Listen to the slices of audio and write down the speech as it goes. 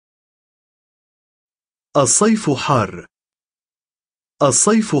الصيف حار.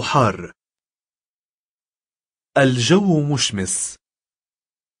 الصيف حار. الجو مشمس.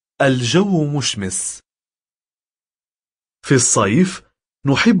 الجو مشمس. في الصيف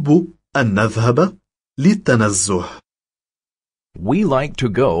نحب أن نذهب للتنزه. We like to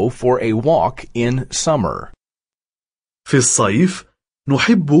go for a walk in summer. في الصيف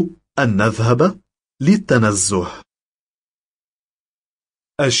نحب أن نذهب للتنزه.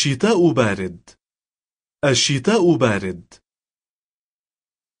 الشتاء بارد. الشتاء بارد.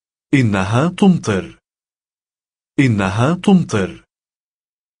 إنها تمطر. إنها تمطر.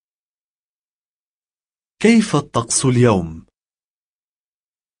 كيف الطقس اليوم؟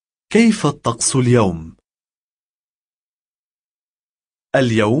 كيف الطقس اليوم؟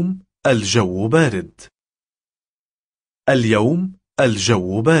 اليوم الجو بارد. اليوم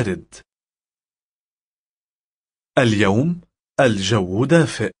الجو بارد. اليوم الجو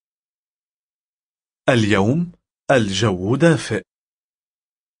دافئ. اليوم الجو دافئ.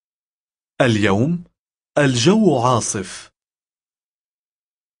 اليوم الجو عاصف.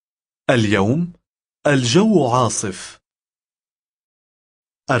 اليوم الجو عاصف.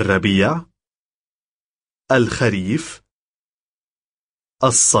 الربيع، الخريف،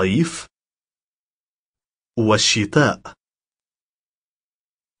 الصيف والشتاء.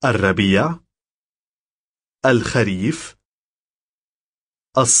 الربيع، الخريف،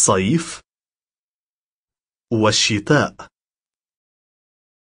 الصيف والشتاء.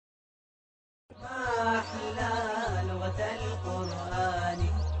 ما أحلى لغة القرآن،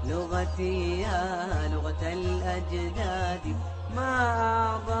 لغتي يا لغة الأجداد. ما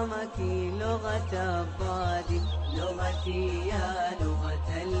أعظمك لغة الضاد، لغتي يا لغة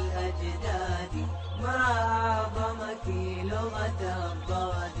الأجداد. ما أعظمك لغة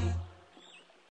الضاد.